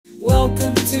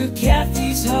Welcome to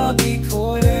Kathy's Hobby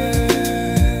Corner.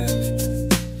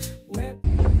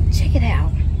 Check it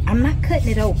out. I'm not cutting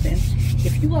it open.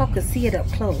 If you all could see it up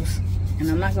close, and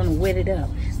I'm not going to wet it up.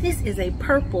 This is a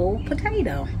purple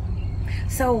potato.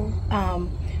 So,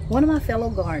 one of my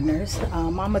fellow gardeners,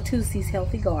 Mama Tussie's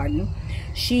Healthy Garden,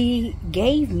 she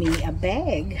gave me a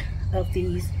bag of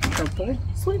these purple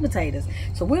sweet potatoes.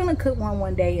 So we're going to cook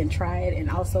one day and try it, and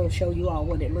also show you all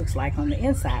what it looks like on the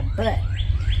inside. But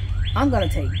I'm going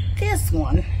to take this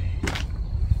one,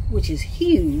 which is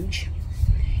huge,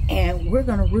 and we're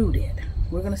going to root it.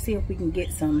 We're going to see if we can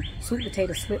get some sweet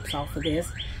potato slips off of this,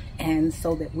 and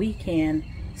so that we can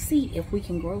see if we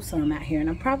can grow some out here. And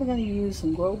I'm probably going to use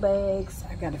some grow bags.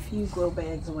 I got a few grow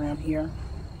bags around here.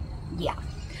 Yeah,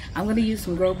 I'm going to use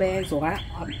some grow bags, or I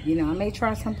may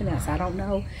try something else. I don't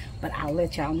know, but I'll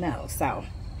let y'all know. So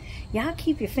y'all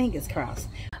keep your fingers crossed.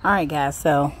 All right, guys,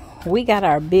 so we got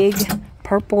our big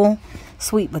purple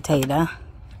sweet potato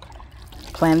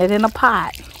planted in a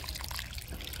pot.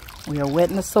 We are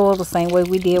wetting the soil the same way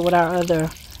we did with our other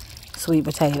sweet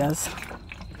potatoes.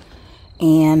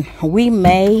 And we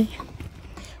may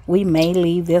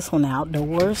leave this one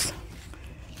outdoors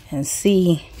and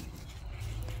see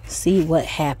what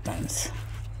happens.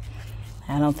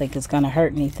 I don't think it's going to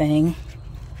hurt anything.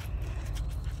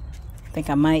 I think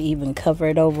I might even cover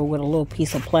it over with a little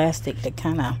piece of plastic to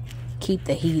kind of keep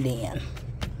the heat in.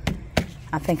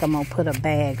 I think I'm going to put a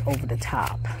bag over the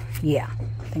top. Yeah,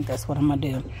 I think that's what I'm going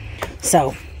to do.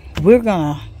 So we're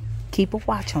going to keep a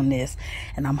watch on this,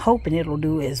 and I'm hoping it'll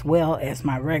do as well as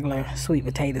my regular sweet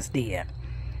potatoes did.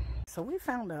 So we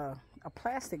found a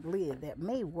plastic lid that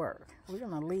may work. We're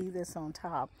going to leave this on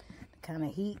top to kind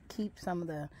of keep some of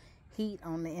the heat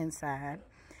on the inside,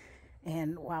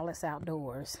 and while it's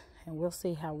outdoors, and we'll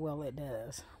see how well it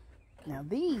does. Now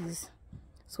these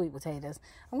sweet potatoes,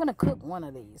 I'm going to cook one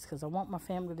of these because I want my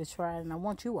family to try it, and I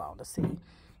want you all to see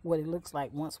what it looks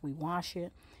like once we wash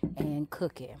it and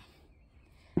cook it.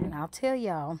 And I'll tell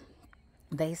y'all,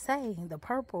 they say the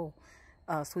purple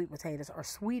sweet potatoes are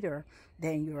sweeter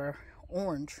than your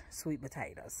orange sweet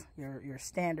potatoes, your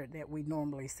standard that we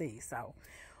normally see. So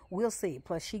we'll see.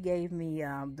 Plus she gave me,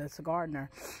 the gardener,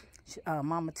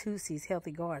 Mama Tussie's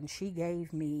Healthy Garden, she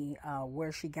gave me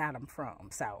where she got them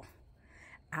from. So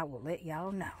I will let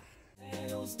y'all know.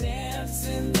 Dance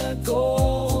in the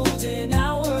golden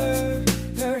hour.